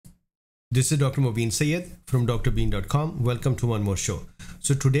This is Dr. Mobeen Syed from drbeen.com. Welcome to one more show.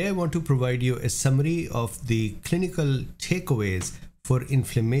 So today I want to provide you a summary of the clinical takeaways for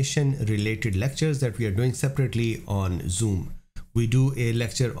inflammation related lectures that we are doing separately on Zoom. We do a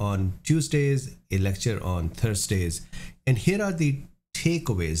lecture on Tuesdays, a lecture on Thursdays, and here are the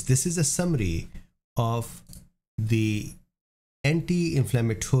takeaways. This is a summary of the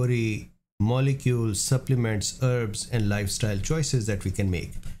anti-inflammatory molecules, supplements, herbs, and lifestyle choices that we can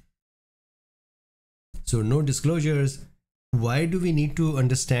make. So no disclosures. Why do we need to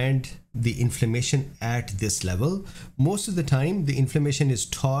understand the inflammation at this level? Most of the time, the inflammation is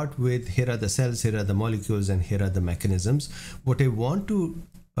taught with here are the cells, here are the molecules, and here are the mechanisms. What I want to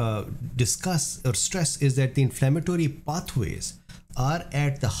discuss or stress is that the inflammatory pathways are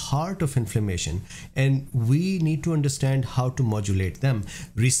at the heart of inflammation, and we need to understand how to modulate them.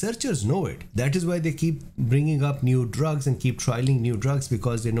 Researchers know it. That is why they keep bringing up new drugs and keep trialing new drugs,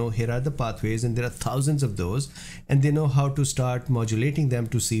 because they know here are the pathways and there are thousands of those, and they know how to start modulating them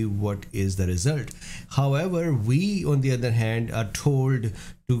to see what is the result. However, we on the other hand are told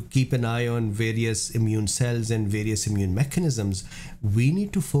to keep an eye on various immune cells and various immune mechanisms. We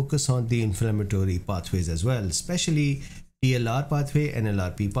need to focus on the inflammatory pathways as well, especially TLR pathway,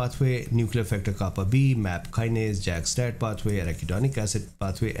 NLRP pathway, nuclear factor kappa B, MAP kinase, JAK-STAT pathway, arachidonic acid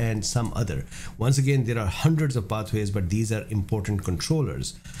pathway, and some other. Once again, there are hundreds of pathways, but these are important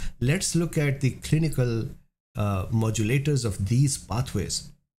controllers. Let's look at the clinical modulators of these pathways.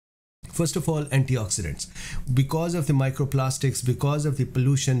 First of all, antioxidants. Because of the microplastics, because of the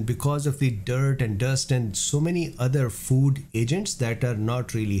pollution, because of the dirt and dust and so many other food agents that are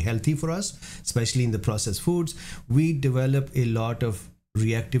not really healthy for us, especially in the processed foods, we develop a lot of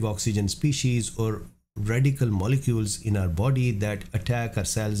reactive oxygen species or radical molecules in our body that attack our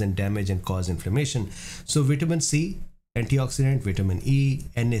cells and damage and cause inflammation. So vitamin C, antioxidant, vitamin E,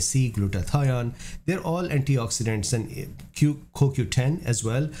 NAC, glutathione, they're all antioxidants, and CoQ10 as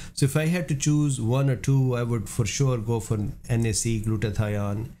well. So if I had to choose one or two, I would for sure go for NAC,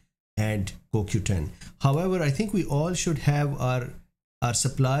 glutathione, and CoQ10. However, I think we all should have our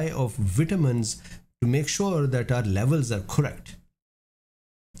supply of vitamins to make sure that our levels are correct.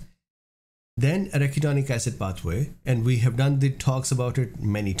 Then arachidonic acid pathway, and we have done the talks about it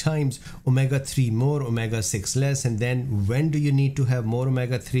many times. Omega-3 more, omega-6 less, and then when do you need to have more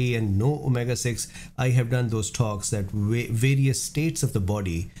omega-3 and no omega-6? I have done those talks that various states of the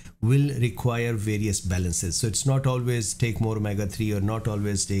body will require various balances. So it's not always take more omega-3 or not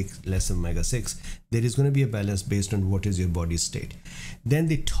always take less omega-6. There is going to be a balance based on what is your body state. Then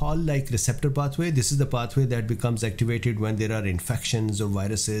the toll-like receptor pathway. This is the pathway that becomes activated when there are infections or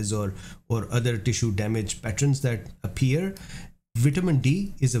viruses or other tissue damage patterns that appear. Vitamin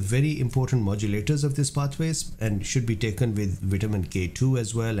D is a very important modulators of these pathways and should be taken with vitamin K2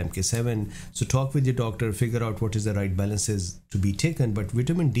 as well, MK7. So talk with your doctor, figure out what is the right balances to be taken, but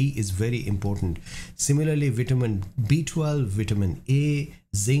vitamin D is very important. Similarly, vitamin B12, vitamin A,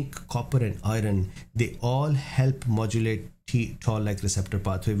 zinc, copper, and iron, they all help modulate toll-like receptor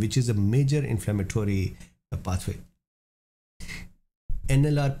pathway, which is a major inflammatory pathway.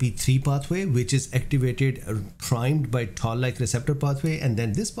 NLRP3 pathway, which is activated, primed by toll-like receptor pathway, and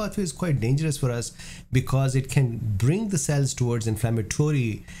then this pathway is quite dangerous for us because it can bring the cells towards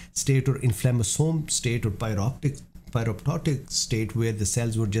inflammatory state or inflammasome state or pyroptotic state, where the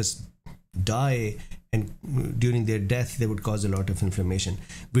cells would just die, and during their death they would cause a lot of inflammation.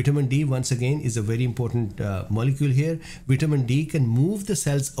 Vitamin D, once again, is a very important molecule here. Vitamin D can move the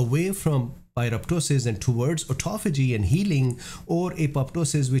cells away from pyroptosis and towards autophagy and healing, or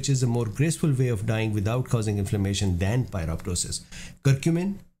apoptosis, which is a more graceful way of dying without causing inflammation than pyroptosis.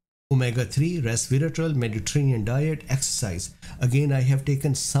 Curcumin, omega-3, resveratrol, Mediterranean diet, exercise. Again, I have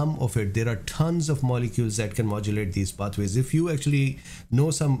taken some of it. There are tons of molecules that can modulate these pathways. If you actually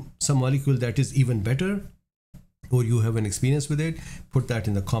know some molecule that is even better, or you have an experience with it, put that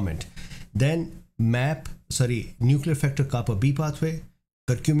in the comment. Then nuclear factor kappa B pathway,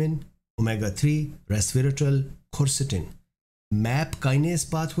 curcumin, omega-3, resveratrol, quercetin. MAP kinase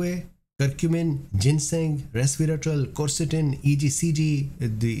pathway, curcumin, ginseng, resveratrol, quercetin,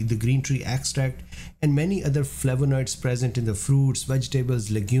 EGCG, the green tree extract, and many other flavonoids present in the fruits, vegetables,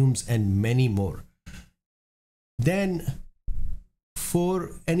 legumes, and many more. Then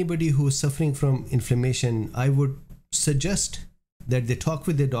for anybody who is suffering from inflammation, I would suggest that they talk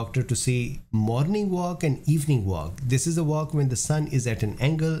with their doctor to see morning walk and evening walk. This is a walk when the sun is at an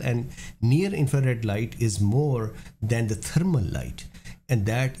angle and near infrared light is more than the thermal light. And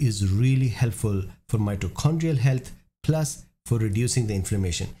that is really helpful for mitochondrial health, plus for reducing the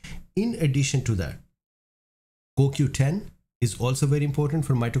inflammation. In addition to that, CoQ10 is also very important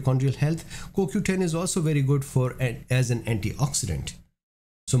for mitochondrial health. CoQ10 is also very good for as an antioxidant.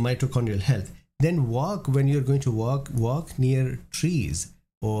 So mitochondrial health. Then walk, when you're going to walk near trees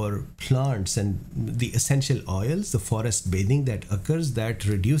or plants, and the essential oils, the forest bathing that occurs, that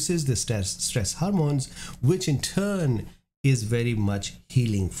reduces the stress hormones, which in turn is very much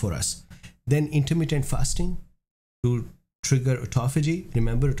healing for us. Then intermittent fasting to trigger autophagy.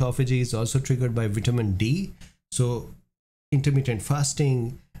 Remember, autophagy is also triggered by vitamin D. So intermittent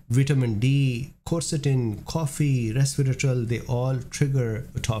fasting, vitamin D, quercetin, coffee, resveratrol, they all trigger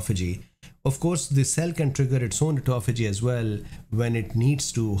autophagy. Of course, the cell can trigger its own autophagy as well when it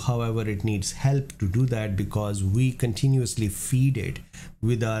needs to. However, it needs help to do that because we continuously feed it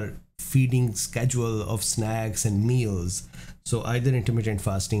with our feeding schedule of snacks and meals. So either intermittent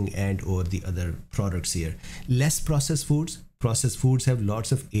fasting and or the other products here. Less processed foods. Processed foods have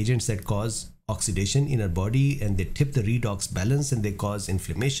lots of agents that cause oxidation in our body, and they tip the redox balance and they cause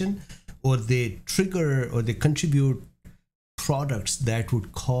inflammation, or they trigger or they contribute products that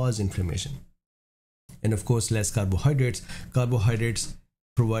would cause inflammation. And of course, less carbohydrates. Carbohydrates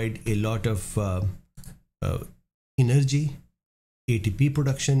provide a lot of energy, ATP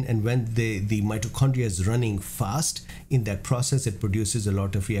production, and when the mitochondria is running fast in that process, it produces a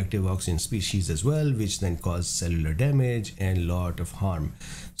lot of reactive oxygen species as well, which then cause cellular damage and a lot of harm.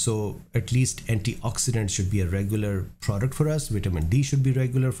 So at least antioxidants should be a regular product for us. Vitamin D should be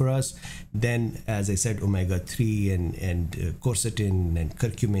regular for us. Then, as I said, omega-3 and quercetin and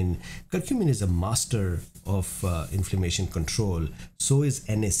curcumin. Curcumin is a master of inflammation control. So is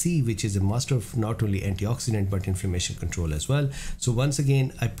NAC, which is a master of not only antioxidant but inflammation control as well. So once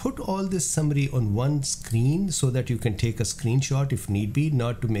again, I put all this summary on one screen so that you can take a screenshot if need be,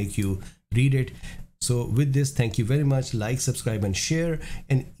 not to make you read it. So with this, thank you very much. Like, subscribe and share.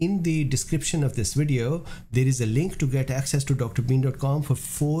 And in the description of this video, there is a link to get access to drbeen.com for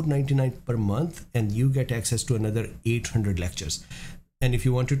 $4.99 per month, and you get access to another 800 lectures. And if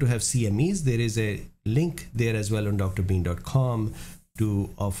you wanted to have CMEs, there is a link there as well on drbeen.com to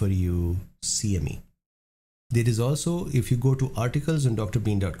offer you CME. There is also, if you go to articles on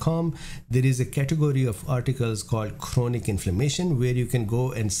drbeen.com, there is a category of articles called chronic inflammation, where you can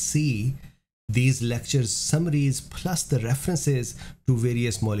go and see these lectures summaries plus the references to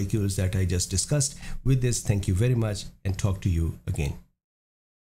various molecules that I just discussed. With this, thank you very much and talk to you again.